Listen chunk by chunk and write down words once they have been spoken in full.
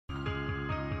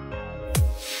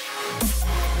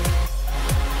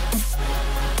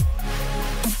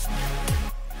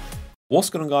What's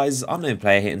going on, guys? Unknown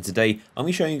Player here, and today I'm going to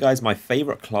be showing you guys my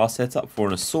favorite class setup for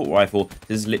an assault rifle.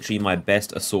 This is literally my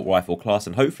best assault rifle class,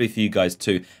 and hopefully for you guys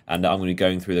too. And I'm going to be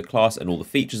going through the class and all the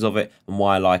features of it, and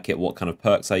why I like it, what kind of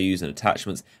perks I use and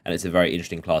attachments, and it's a very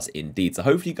interesting class indeed. So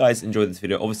hopefully you guys enjoyed this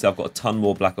video. Obviously I've got a ton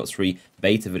more Black Ops 3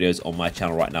 beta videos on my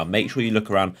channel right now. Make sure you look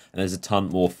around, and there's a ton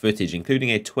more footage,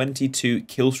 including a 22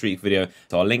 kill streak video.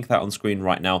 So I'll link that on screen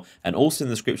right now, and also in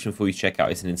the description for you to check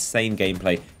out. It's an insane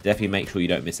gameplay. Definitely make sure you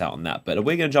don't miss out on that. But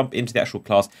we're going to jump into the actual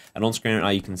class, and on screen right now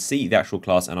you can see the actual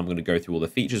class, and I'm going to go through all the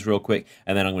features real quick,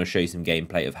 and then I'm going to show you some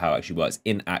gameplay of how it actually works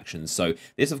in action. So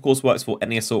this of course works for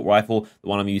any assault rifle. The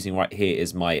one I'm using right here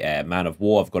is my Man of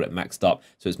War. I've got it maxed up,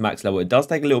 so it's max level. It does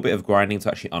take a little bit of grinding to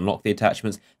actually unlock the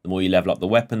attachments. The more you level up the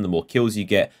weapon, the more kills you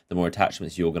get, the more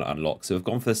attachments you're going to unlock. So we've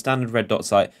gone for the standard red dot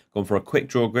sight, gone for a quick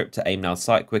draw grip to aim down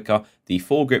sight quicker. The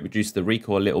full grip reduces the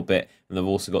recoil a little bit, and they've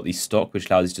also got the stock, which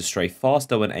allows you to stray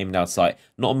faster when aiming down sight.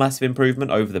 Not a massive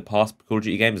improvement over the past Call of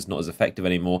Duty games. It's not as effective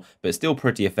anymore, but it's still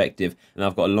pretty effective. And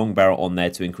I've got a long barrel on there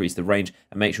to increase the range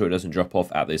and make sure it doesn't drop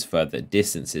off at those further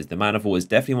distances. The Man of War is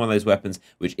definitely one of those weapons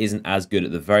which isn't as good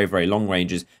at the very, very long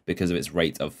ranges because of its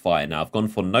rate of fire. Now, I've gone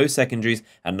for no secondaries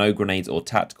and no grenades or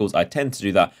tacticals. I tend to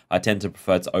do that. I tend to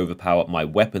prefer to overpower my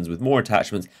weapons with more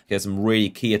attachments. Get some really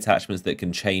key attachments that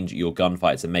can change your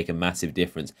gunfights and make a massive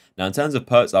difference. Now, in terms of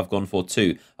perks, I've gone for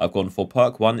two. I've gone for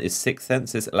perk 1 is Sixth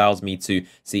Sense. This allows me to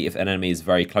see if an enemy is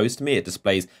very close to me. It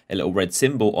displays a little red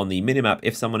symbol on the minimap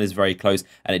if someone is very close,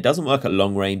 and it doesn't work at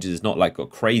long ranges. It's not like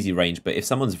got crazy range, but if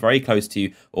someone's very close to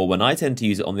you, or when I tend to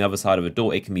use it on the other side of a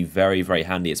door, it can be very, very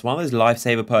handy. It's one of those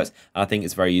lifesaver perks, and I think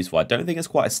it's very useful. I don't think it's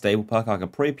quite a stable perk. I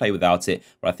could probably play without it,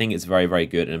 but I think it's very, very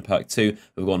good. And in perk 2,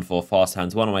 we've gone for Fast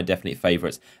Hands, one of my definite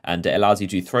favorites, and it allows you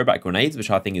to throw back grenades,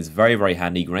 which I think is very, very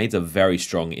handy. Grenades are very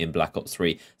strong in Black Ops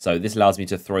 3, so this allows me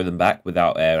to throw them back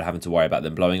without having to worry about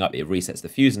them blowing up. It resets the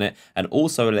fuse in it, and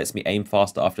also it lets me aim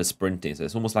faster after sprinting, so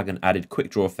it's almost like an added quick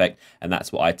draw effect, and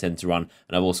that's what I tend to run.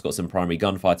 And I've also got some primary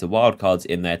gunfighter wildcards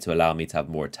in there to allow me to have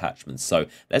more attachments. So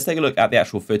let's take a look at the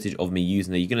actual footage of me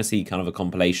using it. You're going to see kind of a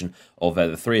compilation of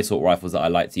the 3 assault rifles that I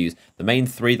like to use. The main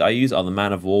 3 that I use are the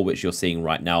Man of War, which you're seeing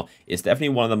right now. It's definitely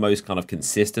one of the most kind of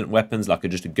consistent weapons, like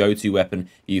just a go-to weapon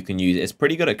you can use. It's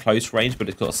pretty good at close range, but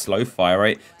it's got a slow fire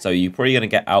rate, so you're probably going to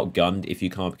get outgunned if you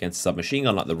come up against a submachine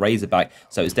gun like the Razorback.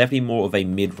 So it's definitely more of a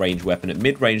mid-range weapon. At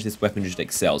mid-range, this weapon just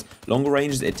excels. Longer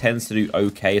ranges, it tends to do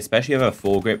okay, especially if you have a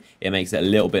foregrip. It makes it a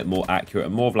little bit more accurate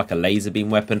and more of like a laser beam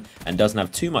weapon, and doesn't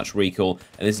have too much recoil.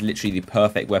 And this is literally the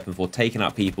perfect weapon for taking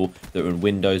out people that are in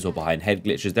windows or behind head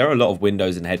glitches. There are a lot of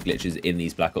windows and head glitches in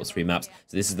these Black Ops 3 maps,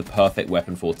 so this is the perfect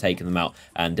weapon for taking them out,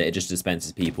 and it just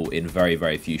dispenses people in very,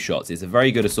 very few shots. It's a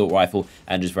very good assault rifle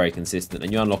and just very consistent,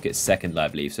 and you unlock it second, I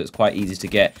believe, so it's quite easy to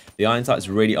get. The iron sights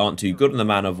really aren't too good on the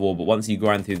Man of War, but once you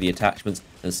grind through the attachments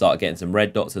and start getting some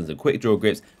red dots and some quick draw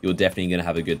grips, you're definitely going to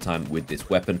have a good time with this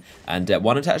weapon. And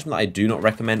one attachment that I do not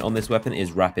recommend on this weapon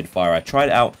is rapid fire. I tried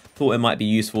it out, thought it might be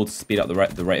useful to speed up the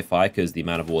rate of fire, because the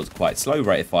Man of War is quite slow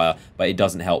rate of fire, but it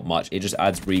doesn't help much. It just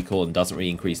adds recoil and doesn't really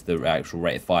increase the actual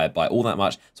rate of fire by all that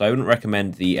much, so I wouldn't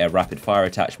recommend the rapid fire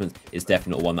attachment. It's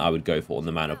definitely one that I would go for on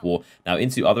the Man of War. Now,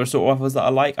 into other assault rifles that I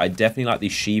like, I definitely like the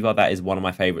Shiva. That is one of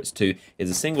my favorites too.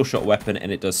 It's a single shot weapon,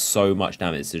 and it does so much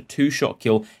damage. It's a 2-shot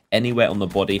kill anywhere on the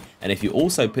body, and if you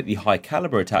also put the high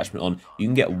caliber attachment on, you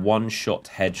can get 1-shot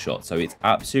headshot. So it's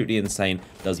absolutely insane.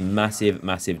 Does massive,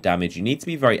 massive damage. You need to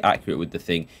be very accurate with the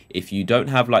thing. If you don't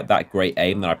have like that great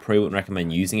aim, then I probably wouldn't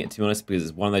recommend using it, to be honest, because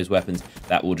it's one of those weapons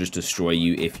that will just destroy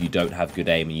you if you don't have good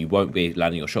aim, and you won't be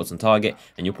landing your shots on target,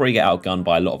 and you'll probably get outgunned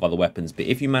by a lot of other weapons. But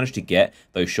if you manage to get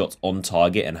those shots on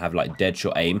target and have like dead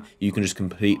shot aim, you can just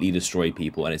completely destroy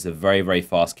people, and it's a very, very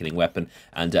fast killing weapon.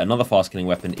 And another fast killing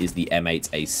weapon is the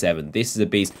M8A7. This is a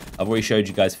beast. I've already showed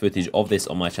you guys footage of this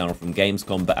on my channel from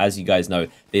Gamescom, but as you guys know,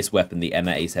 this weapon, the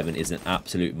M8A7, is an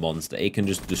absolute monster. It can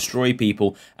just destroy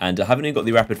people, and I haven't even got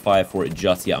the rapid fire for it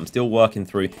just yet. I'm still working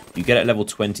through. You get it at level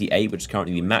 28, which is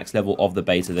currently the max level of the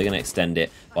beta. They're going to extend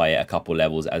it by a couple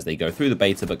levels as they go through the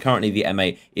beta, but currently the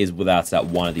M8 is without that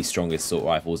one of the strongest assault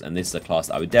rifles, and this is a class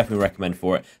that I would definitely recommend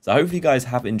for it. So hopefully you guys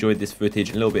have enjoyed this footage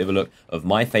and a little bit of a look of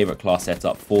my favorite class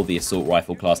setup for the assault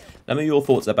rifle class. Let me know your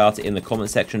thoughts about it in the comment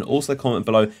section. Also comment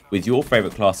below with your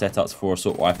favorite class setups for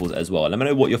assault rifles as well. Let me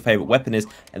know what your favorite weapon is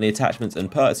and the attachments and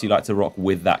perks you like to rock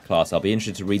with that class. I'll be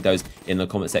interested to read those in the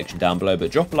comment section down below, but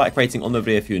drop a like rating on the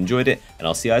video if you enjoyed it, and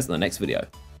I'll see you guys in the next video.